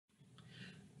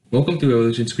Welcome to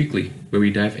Revolutions Weekly, where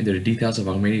we dive into the details of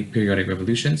our many periodic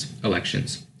revolutions,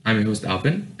 elections. I'm your host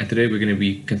Alvin, and today we're going to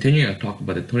be continuing our talk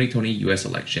about the 2020 US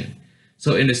election.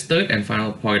 So, in this third and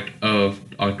final part of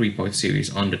our three-part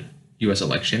series on the US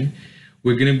election,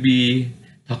 we're going to be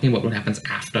talking about what happens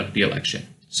after the election.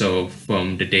 So,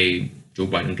 from the day Joe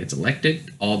Biden gets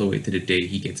elected all the way to the day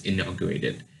he gets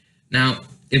inaugurated. Now,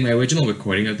 in my original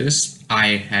recording of this,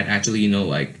 I had actually,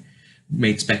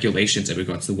 made speculations in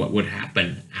regards to what would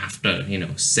happen after,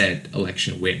 said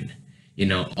election win,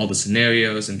 all the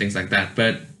scenarios and things like that.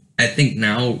 But I think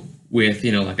now with,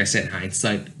 like I said,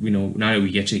 hindsight, now that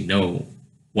we actually know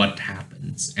what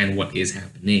happens and what is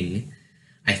happening,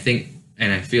 I think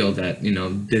and I feel that,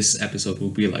 this episode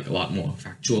will be like a lot more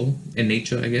factual in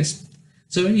nature, I guess.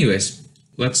 So anyways,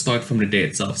 let's start from the day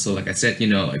itself. So like I said,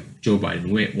 Joe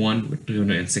Biden won with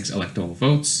 306 electoral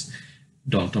votes,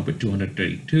 Donald Trump with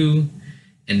 232,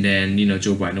 and then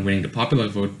Joe Biden winning the popular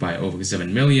vote by over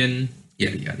 7 million,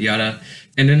 yada yada yada.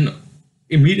 And then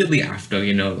immediately after,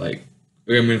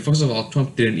 first of all,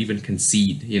 Trump didn't even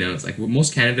concede. It's like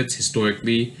most candidates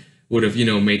historically would have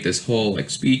made this whole like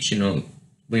speech,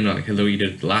 like Hillary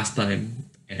did it the last time,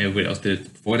 and everybody else did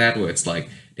it before that, where it's like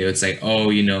they would say,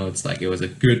 oh, it's like it was a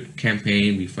good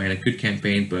campaign, we ran a good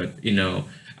campaign, but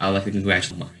I'd like to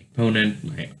congratulate my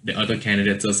opponent, the other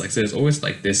candidates. So there's always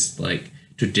like this like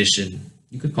tradition,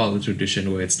 you could call it a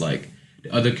tradition, where it's like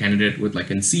the other candidate would like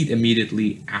concede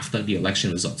immediately after the election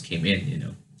results came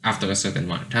in, after a certain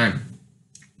amount of time.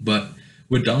 But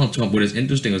with Donald Trump, what is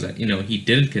interesting was that he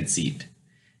didn't concede,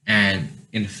 and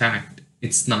in fact,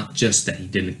 it's not just that he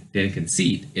didn't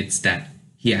concede; it's that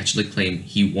he actually claimed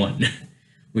he won,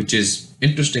 which is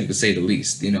interesting to say the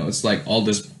least. It's like all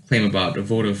this claim about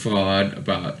voter fraud,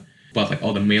 about like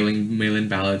all the mail-in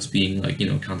ballots being like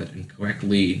counted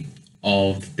incorrectly,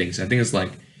 all the things. I think it's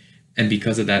like, and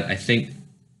because of that, I think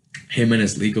him and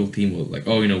his legal team were like,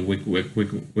 oh,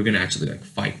 we're gonna actually like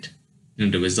fight,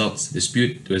 the results,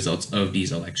 dispute the results of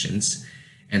these elections.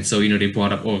 And so they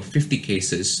brought up over 50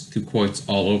 cases to courts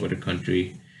all over the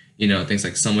country. Things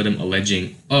like some of them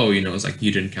alleging, oh, it's like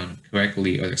you didn't count it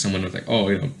correctly, or like someone was like,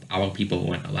 oh, our people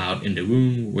weren't allowed in the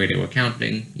room where they were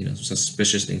counting,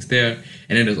 suspicious things there.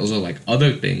 And then there's also like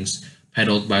other things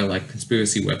peddled by like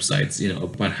conspiracy websites,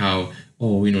 about how,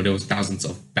 oh, there was thousands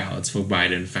of ballots for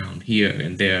Biden found here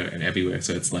and there and everywhere.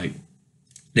 So it's like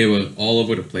they were all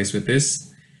over the place with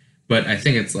this. But I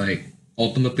think it's like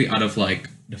ultimately out of like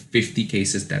the 50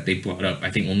 cases that they brought up, I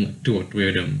think only like 2 or 3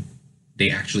 of them they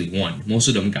actually won. Most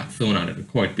of them got thrown out of the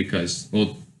court because,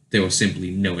 well, there was simply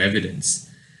no evidence.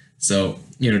 So,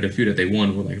 the few that they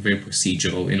won were like very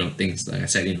procedural, things like I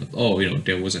said,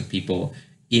 there wasn't people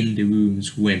in the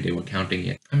rooms when they were counting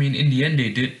it. I mean, in the end, they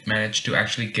did manage to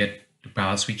actually get the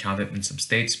ballots recounted in some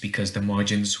states because the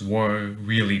margins were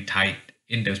really tight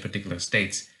in those particular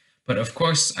states. But of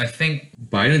course, I think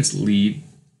Biden's lead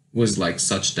was like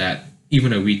such that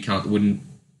even a recount wouldn't,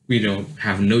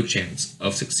 have no chance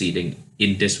of succeeding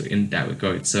in that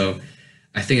regard. So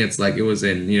I think it's like it was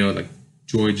in, like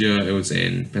Georgia, it was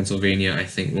in Pennsylvania, I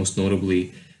think most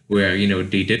notably, where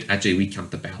they did actually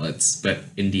recount the ballots, but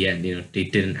in the end, they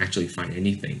didn't actually find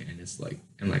anything. And it's like,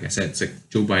 and like I said, it's like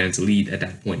Joe Biden's lead at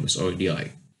that point was already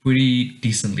like pretty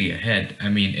decently ahead. I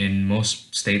mean, in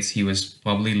most states, he was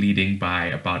probably leading by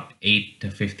about 8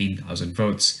 to 15,000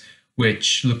 votes,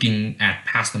 which, looking at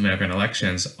past American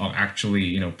elections, are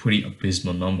actually pretty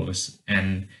abysmal numbers.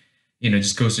 And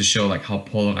just goes to show like how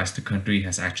polarized the country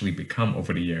has actually become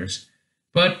over the years.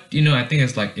 But I think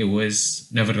it's like it was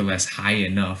nevertheless high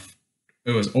enough.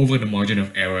 It was over the margin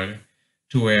of error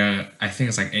to where I think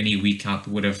it's like any recount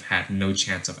would have had no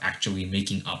chance of actually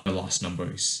making up the lost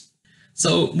numbers.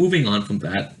 So moving on from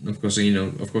that, of course,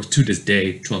 to this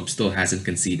day, Trump still hasn't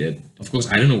conceded. Of course,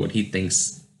 I don't know what he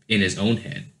thinks in his own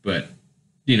head, but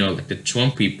like the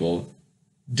Trump people,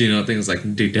 things like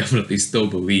they definitely still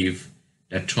believe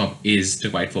that Trump is the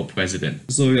rightful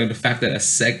president. So the fact that a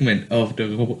segment of the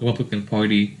Republican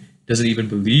Party doesn't even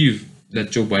believe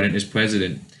that Joe Biden is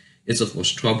president is of course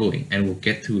troubling, and we'll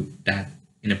get to that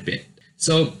in a bit.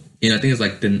 So I think it's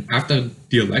like then after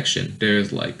the election,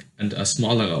 there's like a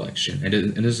smaller election, and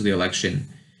this is the election,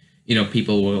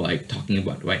 people were like talking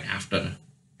about right after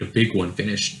the big one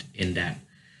finished. In that,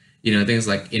 things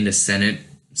like in the Senate.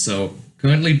 So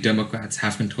currently, Democrats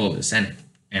have control of the Senate,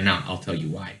 and now I'll tell you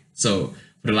why. So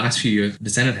for the last few years, the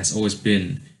Senate has always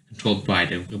been controlled by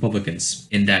the Republicans,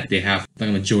 in that they have like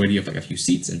a majority of like a few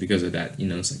seats, and because of that,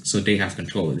 it's like so they have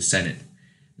control of the Senate.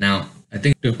 Now, I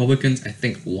think the Republicans,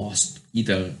 lost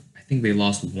I think they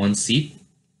lost 1 seat.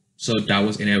 So that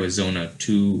was in Arizona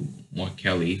to Mark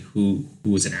Kelly, who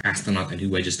was an astronaut and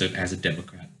who registered as a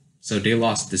Democrat. So they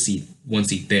lost the seat, one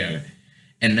seat there.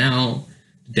 And now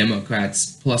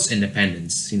Democrats plus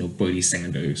independents, Bernie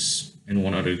Sanders and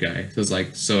one other guy. So it's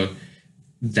like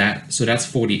that's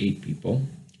 48 people.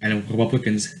 And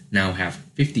Republicans now have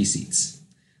 50 seats.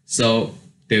 So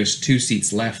there's two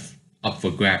seats left up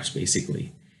for grabs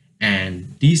basically.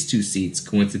 And these two seats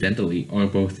coincidentally are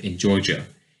both in Georgia.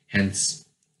 Hence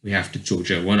we have the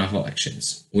Georgia runoff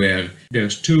elections, where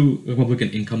there's two Republican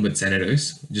incumbent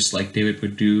senators, just like David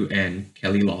Perdue and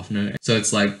Kelly Loeffler. So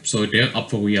it's like, so they're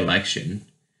up for re-election.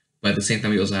 But at the same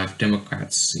time, we also have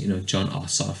Democrats, John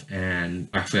Ossoff and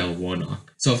Raphael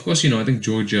Warnock. So of course, I think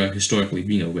Georgia, historically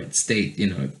being a red state,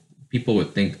 people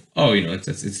would think, oh, it's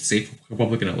a safe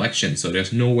Republican election, so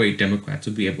there's no way Democrats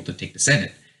would be able to take the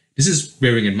Senate. This is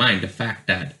bearing in mind the fact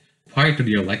that prior to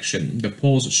the election, the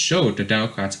polls showed the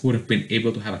Democrats would have been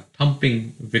able to have a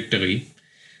thumping victory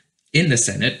in the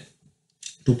Senate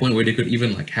to a point where they could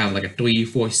even have a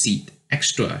 3-4 seat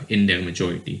extra in their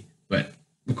majority. But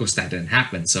of course that didn't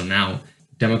happen. So now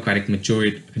Democratic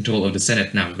majority control of the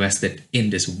Senate now rested in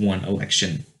this one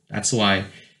election. That's why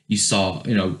you saw,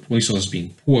 resources being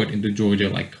poured into Georgia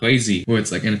like crazy, where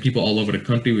it's and people all over the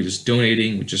country were just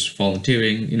donating, were just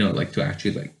volunteering, to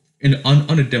actually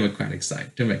on the Democratic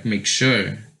side to make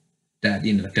sure that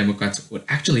Democrats would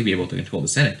actually be able to control the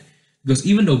Senate, because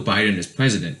even though Biden is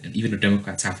president and even though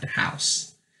Democrats have the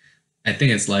House, I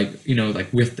think it's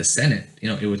with the Senate,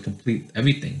 it would complete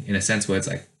everything in a sense where it's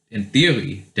in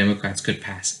theory Democrats could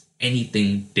pass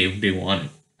anything they wanted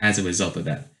as a result of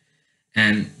that.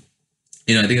 And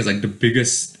I think it's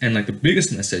the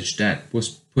biggest message that was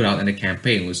put out in the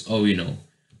campaign was, oh,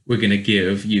 we're gonna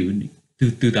give you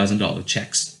 $2,000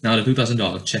 checks. Now the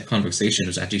 $2,000 check conversation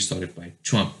was actually started by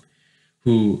Trump,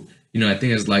 who I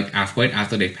think is right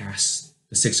after they passed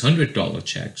the $600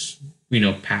 checks,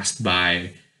 passed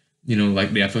by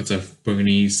the efforts of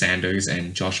Bernie Sanders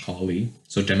and Josh Hawley,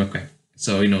 so Democrat,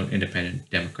 so independent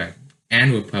Democrat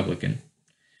and Republican.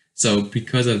 So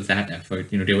because of that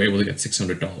effort, they were able to get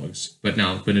 $600. But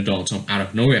now when Donald Trump out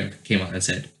of nowhere came out and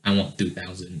said, I want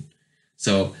 $2,000.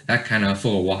 So that kind of,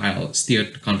 for a while,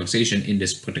 steered the conversation in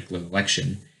this particular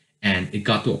election. And it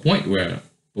got to a point where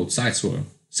both sides were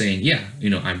saying, yeah,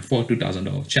 I'm for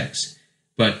 $2,000 checks.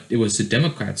 But it was the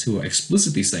Democrats who were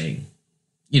explicitly saying,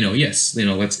 yes,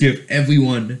 let's give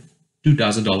everyone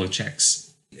 $2,000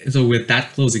 checks. So with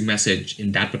that closing message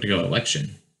in that particular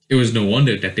election, it was no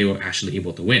wonder that they were actually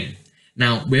able to win.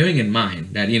 Now, bearing in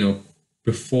mind that,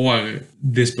 before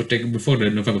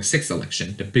the November 6th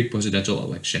election, the big presidential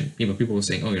election, people were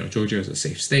saying, oh, Georgia is a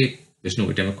safe state. There's no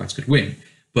way Democrats could win.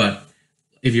 But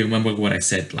if you remember what I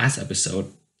said last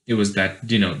episode, it was that,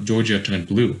 Georgia turned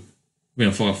blue,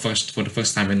 for the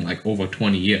first time in over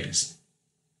 20 years.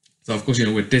 So of course,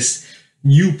 with this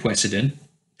new precedent,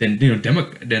 then,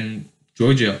 then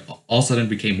Georgia all of a sudden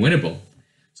became winnable.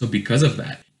 So because of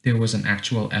that, there was an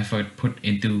actual effort put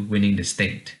into winning the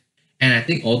state. And I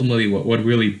think ultimately what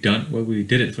really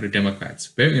did it for the Democrats,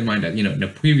 bearing in mind that, in the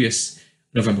previous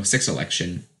November 6th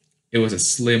election, it was a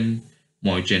slim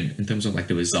margin in terms of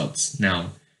the results.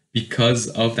 Now, because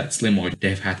of that slim margin,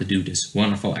 they've had to do this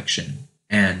runoff election.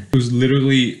 And it was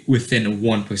literally within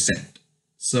 1%.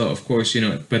 So of course,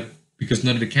 but because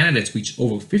none of the candidates reached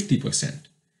over 50%.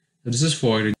 So this is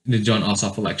for the John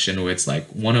Ossoff election, where it's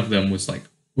one of them was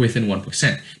within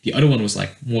 1%. The other one was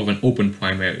more of an open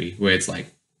primary, where it's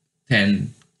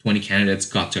 10, 20 candidates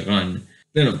got to run.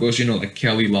 Then of course,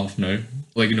 Kelly Loeffler,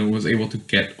 was able to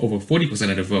get over 40%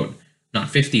 of the vote, not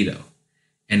 50 though.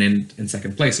 And then in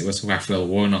second place, it was Raphael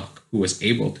Warnock, who was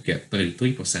able to get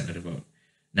 33% of the vote.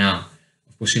 Now,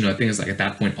 of course, I think it's at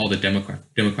that point, all the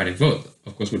Democratic vote,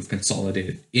 of course, would have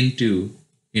consolidated into,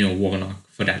 Warnock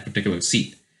for that particular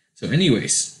seat. So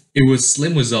anyways, it was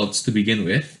slim results to begin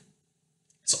with.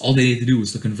 So all they needed to do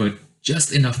was to convert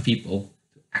just enough people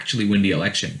to actually win the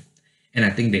election. And I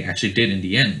think they actually did in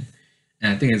the end.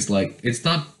 And I think it's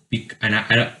not, and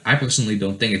I personally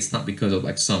don't think it's not because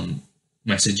of some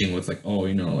messaging with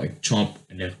Trump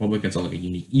and the Republicans are a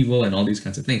unique evil and all these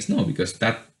kinds of things. No, because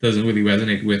that doesn't really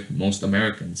resonate with most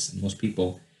Americans and most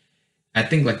people. I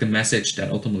think the message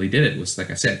that ultimately did it was, like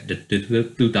I said, the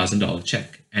 $2,000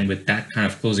 check. And with that kind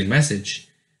of closing message,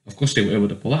 of course they were able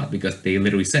to pull out, because they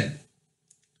literally said,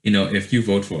 if you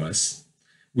vote for us,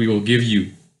 we will give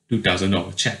you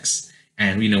 $2,000 checks.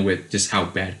 And with just how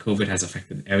bad COVID has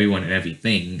affected everyone and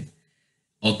everything,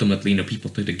 ultimately,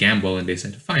 people took the gamble and they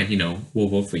said, fine, we'll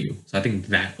vote for you. So I think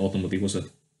that ultimately was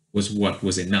what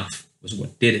was enough, was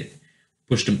what did it,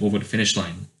 pushed them over the finish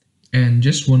line. And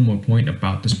just one more point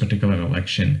about this particular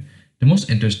election. The most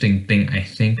interesting thing I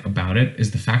think about it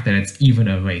is the fact that it's even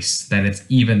a race, that it's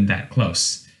even that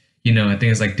close. I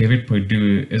think it's like David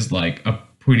Perdue is like a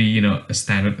pretty, a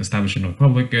standard establishment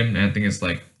Republican. And I think it's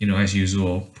like, as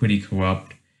usual, pretty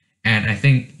corrupt. And I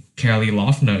think Kelly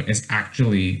Loeffler is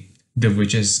actually the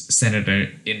richest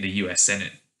senator in the US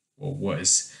Senate, or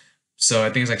was. So I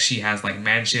think it's like she has like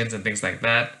mansions and things like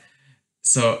that.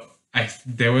 So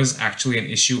there was actually an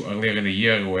issue earlier in the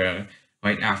year where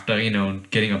right after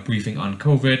getting a briefing on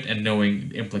COVID and knowing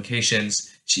the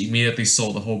implications, she immediately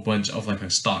sold a whole bunch of like her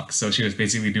stocks. So she was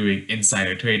basically doing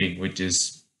insider trading, which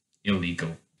is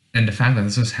illegal. And the fact that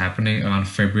this was happening around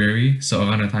February, so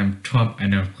around the time Trump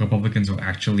and the Republicans were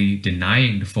actually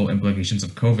denying the full implications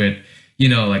of COVID,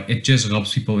 like it just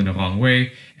rubs people in the wrong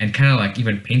way and kind of like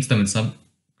even paints them in some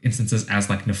instances as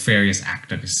like nefarious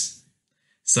actors.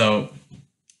 So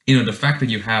the fact that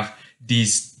you have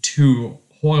these two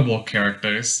horrible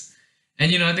characters,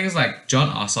 and I think it's like John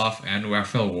Ossoff and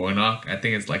Raphael Warnock. I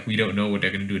think it's like we don't know what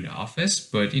they're gonna do in the office,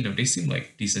 but they seem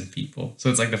like decent people. So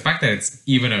it's like the fact that it's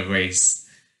even a race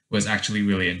was actually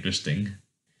really interesting.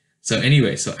 So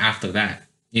anyway, so after that,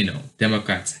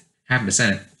 Democrats have the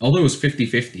Senate. Although it was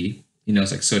 50-50,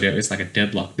 it's like so there is like a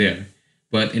deadlock there.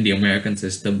 But in the American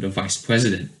system, the vice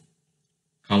president,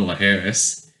 Kamala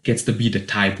Harris, gets to be the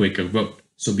tiebreaker vote.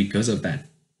 So because of that,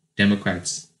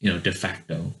 Democrats, de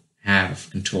facto have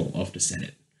control of the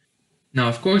Senate. Now,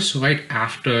 of course, right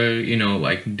after,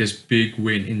 like this big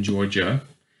win in Georgia,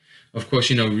 of course,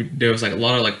 there was like a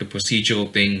lot of like the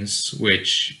procedural things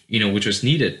which was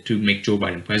needed to make Joe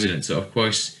Biden president. So of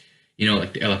course,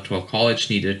 like the Electoral College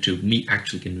needed to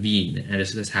actually convene. And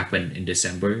this happened in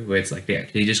December, where it's like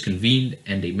they just convened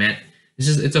and they met.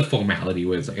 It's a formality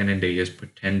where it's like, and then they just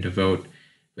pretend to vote.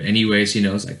 But anyways,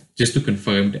 it's like just to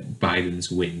confirm that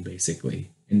Biden's win, basically,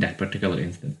 in that particular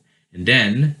instance. And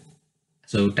then,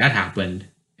 so that happened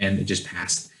and it just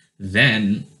passed.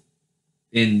 Then,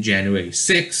 in January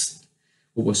 6th,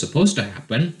 what was supposed to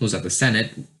happen was that the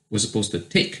Senate was supposed to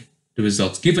take the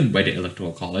results given by the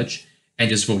Electoral College and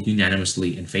just vote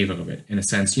unanimously in favor of it. In a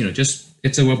sense, just,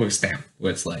 it's a rubber stamp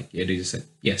where it's like, they just said,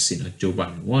 yes, Joe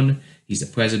Biden won, he's the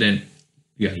president,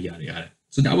 yada, yada, yada.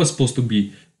 So that was supposed to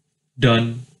be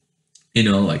done,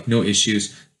 like no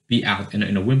issues, be out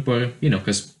in a whimper,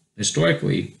 because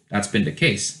historically that's been the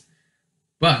case.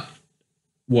 But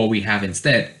what we have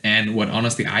instead, and what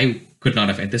honestly I could not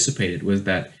have anticipated, was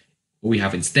that what we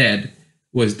have instead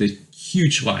was the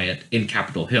huge riot in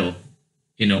Capitol Hill,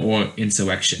 or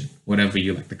insurrection, whatever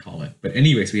you like to call it. But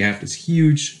anyways, we have this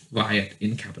huge riot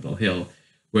in Capitol Hill,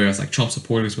 whereas like Trump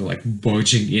supporters were like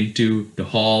barging into the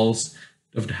halls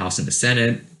of the House and the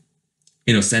Senate.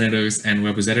 Senators and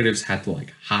representatives had to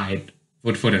like hide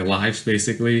for their lives,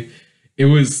 basically. It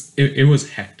was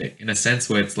hectic in a sense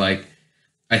where it's like,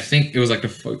 I think it was like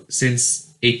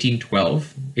since 1812.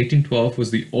 1812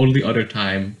 was the only other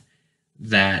time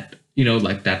that,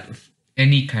 like that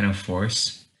any kind of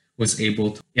force was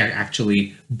able to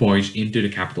actually barge into the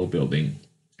Capitol building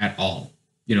at all.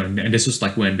 And this was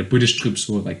like when the British troops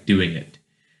were like doing it.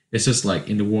 This was like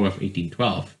in the War of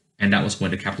 1812, and that was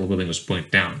when the Capitol building was burnt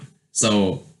down.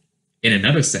 So, in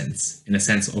another sense, in a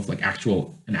sense of like an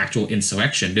actual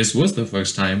insurrection, this was the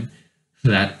first time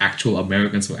that actual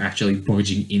Americans were actually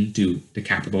barging into the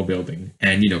Capitol building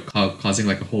and causing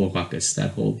like a whole ruckus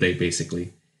that whole day.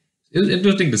 Basically, it was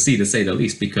interesting to see, to say the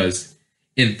least, because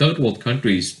in third world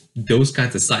countries, those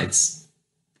kinds of sites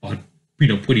are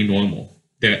pretty normal.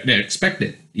 They're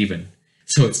expected even.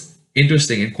 So it's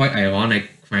interesting and quite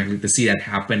ironic, frankly, to see that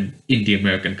happen in the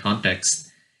American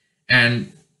context.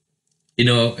 And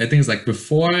I think it's like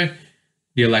before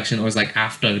the election, or it's like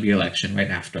after the election, right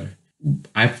after.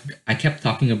 I kept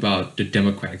talking about the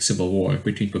Democratic Civil War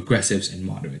between progressives and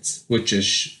moderates, which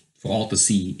is for all to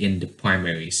see in the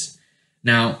primaries.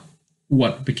 Now,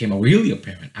 what became really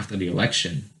apparent after the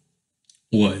election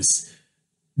was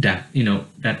that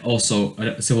that also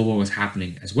a civil war was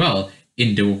happening as well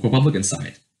in the Republican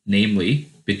side, namely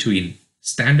between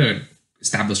standard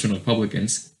establishment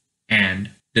Republicans and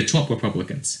the Trump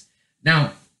Republicans.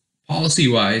 Now,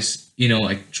 policy-wise,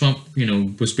 like Trump,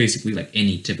 was basically like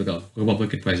any typical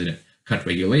Republican president. Cut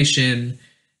regulation,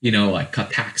 like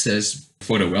cut taxes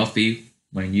for the wealthy,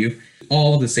 mind you.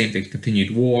 All of the same things,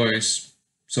 continued wars,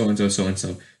 so and so, so and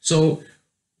so. So,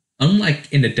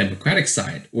 unlike in the Democratic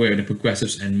side, where the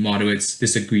progressives and moderates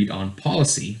disagreed on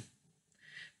policy,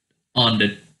 on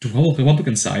the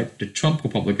Republican side, the Trump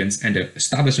Republicans and the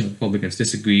establishment Republicans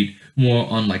disagreed more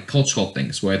on like cultural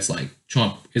things, where it's like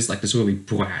Trump is like this really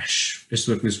brash, this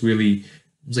really,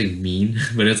 I say mean,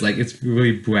 but it's like it's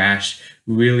really brash,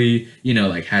 really,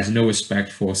 like has no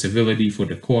respect for civility, for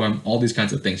decorum, all these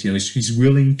kinds of things. He's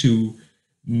willing to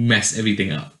mess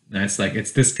everything up, And it's like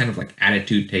it's this kind of like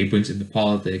attitude that he brings into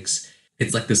politics.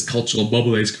 It's like this cultural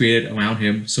bubble that is created around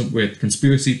him, so with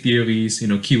conspiracy theories,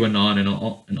 QAnon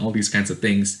and all these kinds of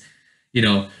things,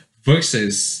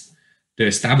 versus the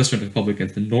establishment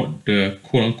Republicans, the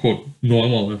quote unquote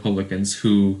normal Republicans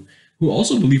who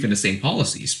also believe in the same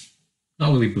policies.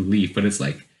 Not really believe, but it's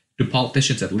like the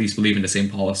politicians at least believe in the same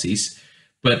policies.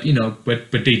 But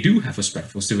but they do have respect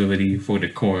for civility, for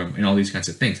decorum, and all these kinds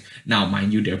of things. Now,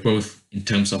 mind you, they're both in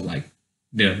terms of like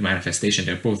their manifestation,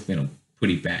 they're both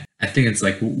pretty bad. I think it's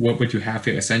like what you have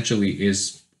here essentially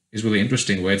is really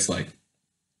interesting, where it's like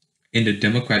in the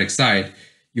Democratic side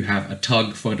you have a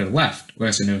tug for the left,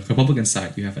 whereas in the Republican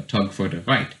side you have a tug for the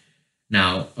right.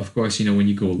 Now, of course, when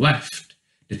you go left,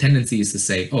 the tendency is to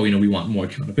say, oh, we want more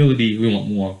accountability,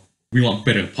 we want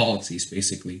better policies,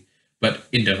 basically. But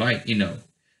in the right, you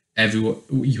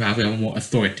have a more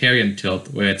authoritarian tilt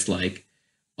where it's like,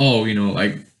 oh,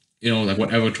 like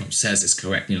whatever Trump says is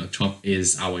correct. Trump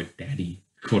is our daddy,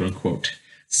 quote unquote.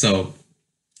 So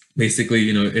basically,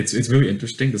 it's really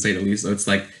interesting to say the least. So it's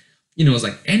like, it's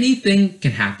like anything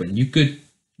can happen. You could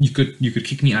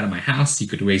kick me out of my house. You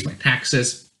could raise my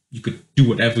taxes. You could do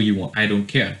whatever you want. I don't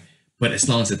care. But as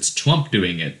long as it's Trump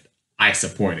doing it, I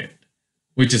support it,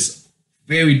 which is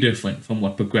very different from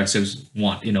what progressives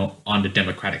want, on the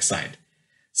Democratic side.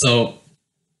 So,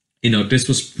 this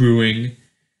was brewing.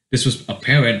 This was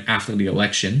apparent after the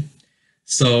election.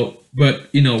 So, but,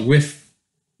 with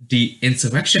the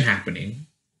insurrection happening,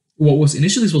 what was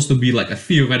initially supposed to be like a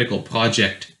theoretical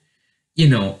project,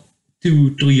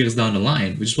 2-3 years down the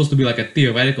line, which is supposed to be like a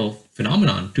theoretical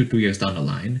phenomenon 2-3 years down the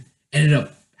line, ended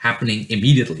up happening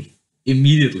immediately.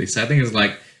 So I think it's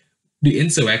like the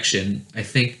insurrection, I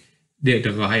think the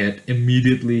riot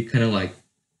immediately kind of like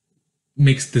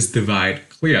makes this divide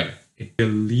clear. It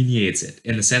delineates it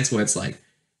in a sense where it's like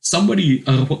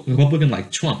a Republican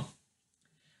like Trump,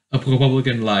 a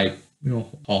Republican like,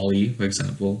 Hawley, for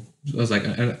example, was like,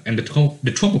 and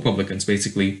the Trump Republicans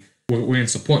basically were in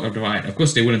support of the riot. Of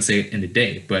course, they wouldn't say it in the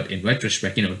day, but in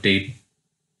retrospect, it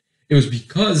was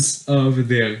because of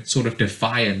their sort of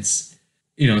defiance,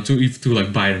 to like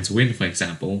Biden's win, for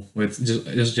example, with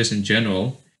just in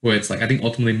general, where it's like I think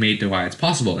ultimately made the riots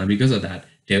possible, and because of that,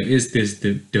 there is this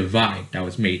divide that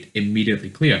was made immediately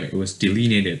clear. It was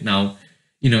delineated. Now,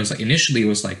 it's like initially it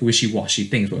was like wishy-washy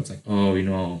things where it's like, oh,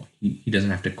 he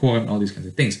doesn't have decorum, all these kinds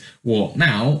of things. Well,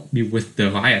 now with the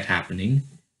riot happening,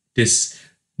 this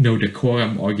no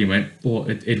decorum argument, well,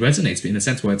 it resonates in a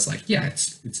sense where it's like, yeah,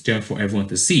 it's there for everyone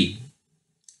to see.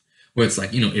 Where it's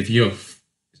like, if you're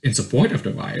in support of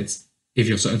the riots, if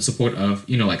you're in support of,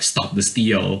 like Stop the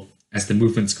Steal, as the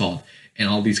movement's called, and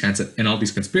all these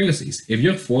conspiracies, if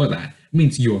you're for that, it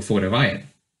means you're for the riot.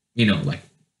 Like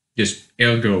just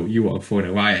ergo you are for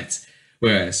the riots.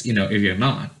 Whereas, if you're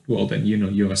not, well then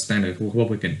you're a standard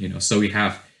Republican, So we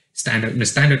have the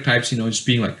standard types, just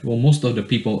being like, well, most of the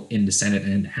people in the Senate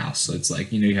and in the House. So it's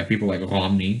like, you have people like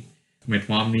Mitt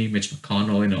Romney, Mitch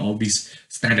McConnell, all these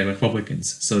standard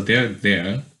Republicans. So they're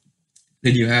there.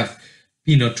 Then you have,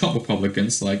 Trump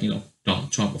Republicans like,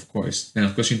 Donald Trump, of course. Then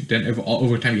of course, then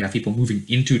over time you have people moving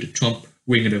into the Trump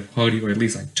wing of the party, or at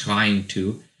least like trying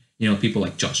to, people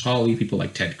like Josh Hawley, people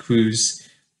like Ted Cruz,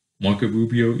 Marco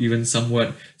Rubio, even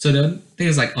somewhat. So the thing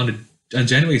is like on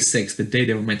January 6th, the day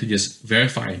they were meant to just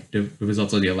verify the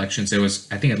results of the elections, there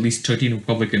was, I think, at least 13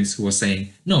 Republicans who were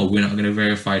saying, no, we're not going to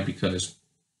verify it because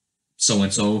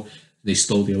so-and-so, they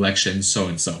stole the election,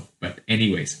 so-and-so. But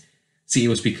anyways, see, it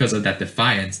was because of that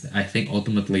defiance that I think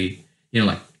ultimately,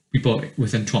 like people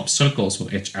within Trump circles were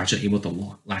actually able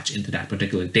to latch into that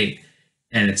particular date.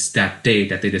 And it's that day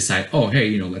that they decide, oh,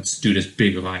 hey, let's do this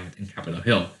big riot in Capitol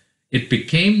Hill. It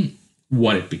became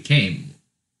what it became.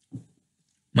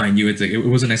 Mind you, it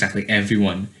wasn't exactly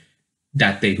everyone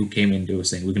that day who came in, they were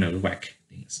saying, we're going to wreck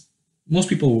things. Most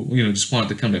people, just wanted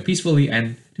to come there peacefully.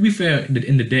 And to be fair,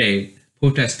 in the day,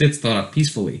 protests did start out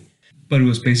peacefully. But it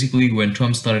was basically when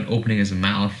Trump started opening his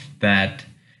mouth that,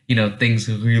 things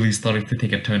really started to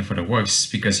take a turn for the worse.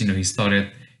 Because,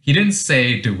 he didn't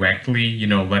say directly,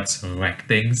 let's wreck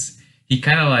things. He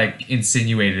kind of like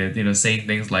insinuated, saying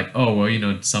things like, oh,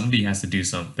 well, somebody has to do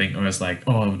something. Or it's like,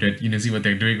 oh, see what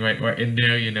they're doing right in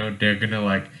there, they're going to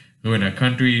like ruin our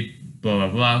country, blah, blah,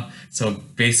 blah. So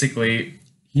basically,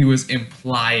 he was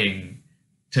implying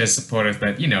to his supporters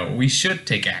that, we should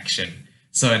take action.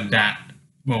 So in that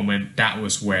moment, that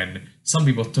was when some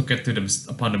people took it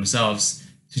upon themselves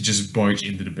to just barge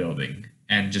into the building.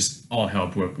 And just all hell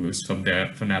broke loose from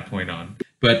that point on.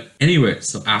 But anyway,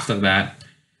 so after that,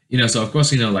 so of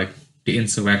course, like the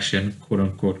insurrection, quote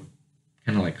unquote,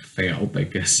 kind of like failed, I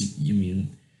guess. You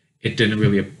mean it didn't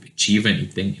really, achieve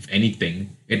anything. If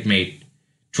anything, it made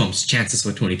Trump's chances for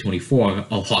 2024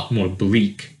 a lot more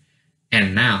bleak.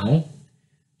 And now,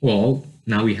 well,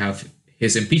 now we have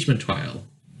his impeachment trial,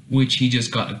 which he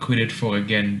just got acquitted for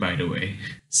again, by the way.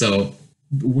 So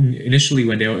initially,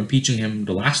 when they were impeaching him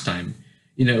the last time,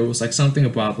 it was like something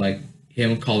about like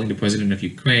him calling the president of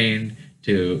Ukraine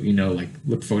to, like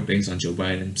look for things on Joe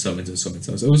Biden, so and so, so and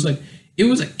so. So it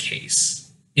was a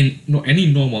case in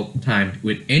any normal time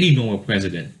with any normal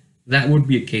president. That would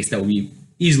be a case that would be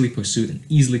easily pursued and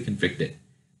easily convicted.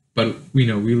 But we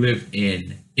live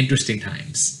in interesting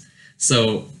times.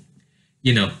 So,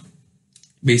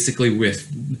 basically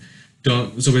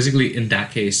basically in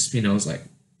that case, it's like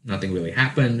nothing really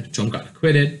happened. Trump got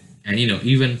acquitted, and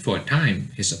even for a time,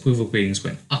 his approval ratings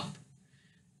went up,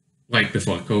 right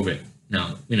before COVID.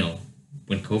 Now,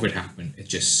 when COVID happened, it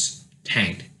just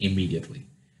tanked immediately.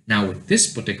 Now with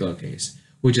this particular case,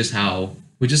 which is how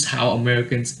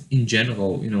Americans in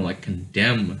general, like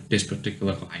condemn this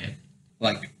particular riot,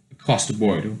 like across the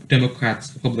board,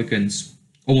 Democrats, Republicans,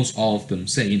 almost all of them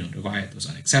say, the riot was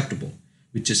unacceptable,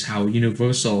 which is how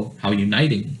universal, how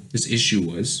uniting this issue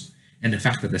was, and the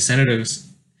fact that the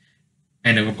senators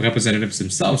and the representatives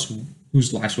themselves,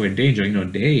 whose lives were in danger,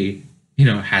 they,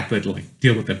 had to like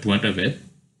deal with the brunt of it.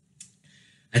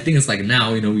 I think it's like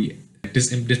now,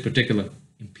 this particular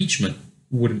impeachment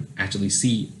wouldn't actually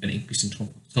see an increase in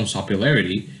Trump's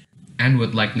popularity, and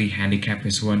would likely handicap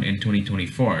his run in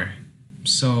 2024.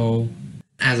 So,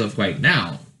 as of right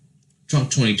now,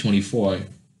 Trump 2024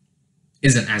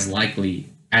 isn't as likely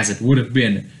as it would have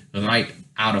been right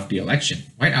out of the election.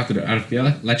 Right out of the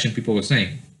election, people were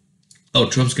saying, "Oh,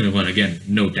 Trump's going to run again,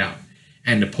 no doubt."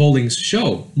 And the pollings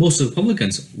show most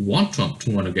Republicans want Trump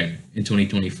to run again in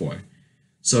 2024.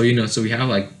 So, so we have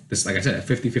like this, like I said, a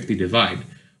 50-50 divide,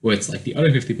 where it's like the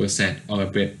other 50% are a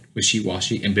bit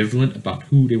wishy-washy, ambivalent about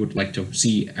who they would like to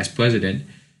see as president.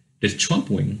 The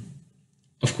Trump wing,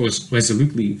 of course,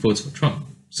 resolutely votes for Trump.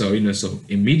 So, so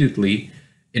immediately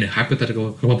in a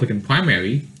hypothetical Republican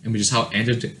primary, and which is how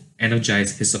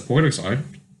energized his supporters are,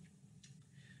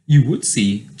 you would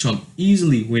see Trump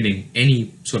easily winning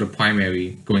any sort of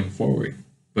primary going forward.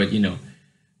 But,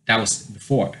 that was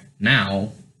before.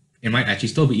 Now, it might actually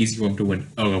still be easy for him to win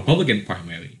a Republican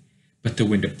primary, but to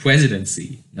win the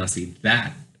presidency, now see,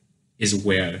 that is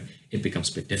where it becomes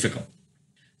a bit difficult.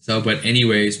 So, but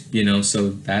anyways, so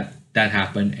that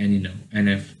happened,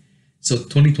 and, so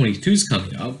 2022 is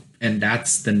coming up, and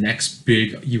that's the next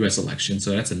big U.S. election.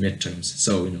 So that's the midterms.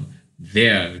 So,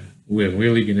 there we're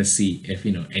really going to see if,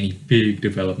 any big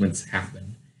developments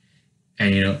happen,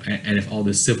 and, and if all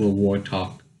this civil war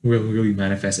talk will really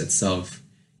manifest itself,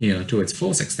 to its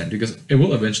fullest extent, because it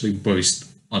will eventually burst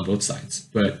on both sides,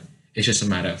 but it's just a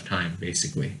matter of time,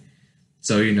 basically.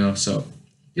 So, so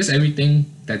just everything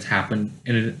that's happened,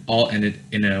 and it all ended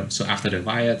so after the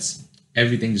riots,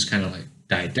 everything just kind of like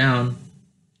died down,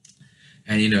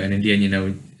 and, and in the end,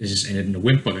 it just ended in a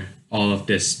whimper. All of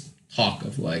this talk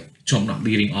of like Trump not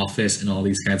leaving office and all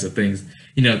these kinds of things,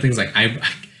 things like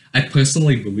I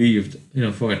personally believed,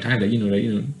 for a time that,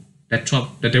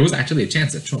 that there was actually a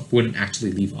chance that Trump wouldn't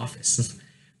actually leave office.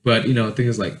 But,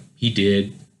 things like he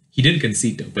didn't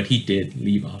concede though, but he did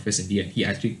leave office in the end. He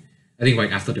actually, I think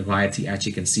right after the riots, he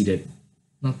actually conceded,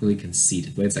 not really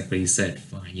conceded, but it's like, but he said,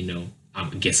 fine, I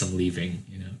guess I'm leaving,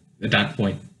 At that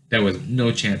point, there was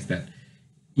no chance that,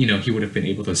 he would have been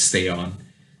able to stay on.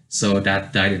 So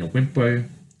that died in a whimper.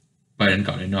 Biden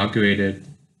got inaugurated.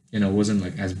 It wasn't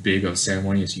like as big of a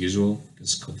ceremony as usual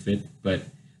because COVID, but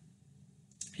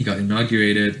he got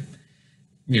inaugurated.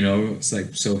 It's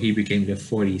like, so he became the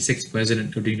 46th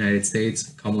president of the United States.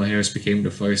 Kamala Harris became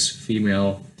the first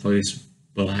female, first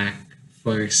Black,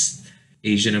 first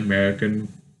Asian American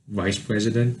vice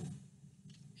president.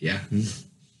 Yeah,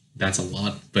 that's a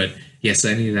lot. But yes,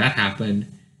 any of that happened.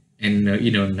 And,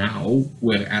 now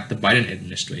we're at the Biden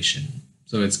administration.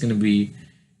 So it's going to be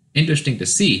interesting to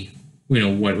see,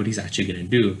 what he's actually going to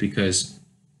do, because,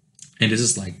 and this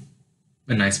is like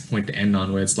a nice point to end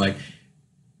on, where it's like,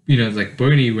 like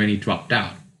Bernie, when he dropped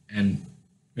out, and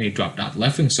when he dropped out,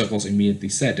 left-wing circles immediately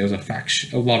said, there was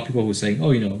a lot of people who were saying,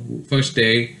 oh, first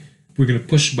day, we're going to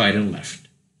push Biden left.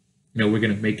 We're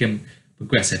going to make him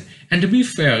progressive. And to be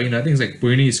fair, I think it's like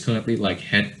Bernie is currently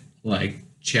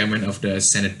chairman of the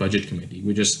Senate Budget Committee,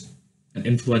 which is an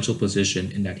influential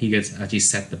position in that he gets actually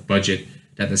set the budget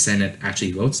that the Senate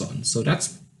actually votes on. So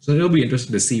it'll be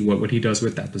interesting to see what he does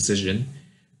with that position.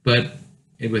 But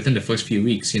within the first few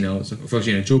weeks, so first,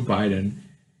 Joe Biden,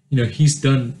 he's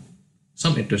done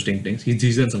some interesting things.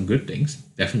 He's done some good things,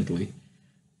 definitely.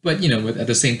 But but at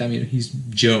the same time, he's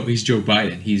Joe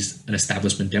Biden. He's an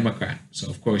establishment Democrat, so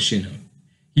of course,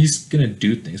 he's gonna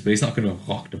do things, but he's not gonna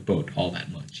rock the boat all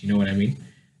that much. You know what I mean?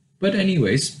 But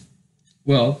anyways,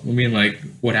 well, I mean, like,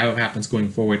 whatever happens going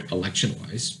forward, election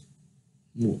wise,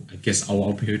 I guess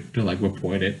I'll be here to like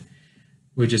report it.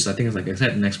 Which is, I think, is like I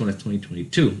said, the next one is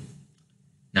 2022.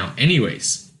 Now,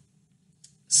 anyways,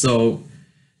 so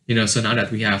so now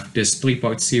that we have this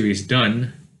three-part series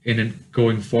done, and then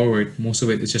going forward, most of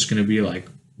it is just going to be like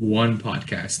one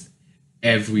podcast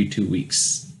every 2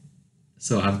 weeks.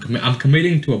 So I'm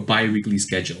committing to a bi-weekly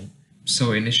schedule.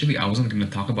 So initially, I wasn't going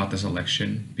to talk about this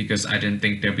election because I didn't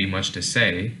think there'd be much to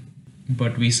say.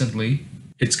 But recently,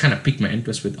 it's kind of piqued my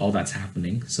interest with all that's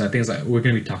happening. So I think it's like we're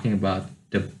going to be talking about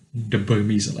the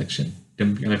Burmese election, the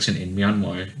election in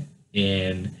Myanmar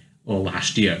in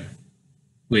last year,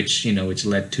 which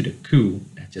led to the coup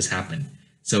that just happened.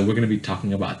 So we're going to be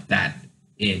talking about that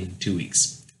in 2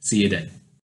 weeks. See you then.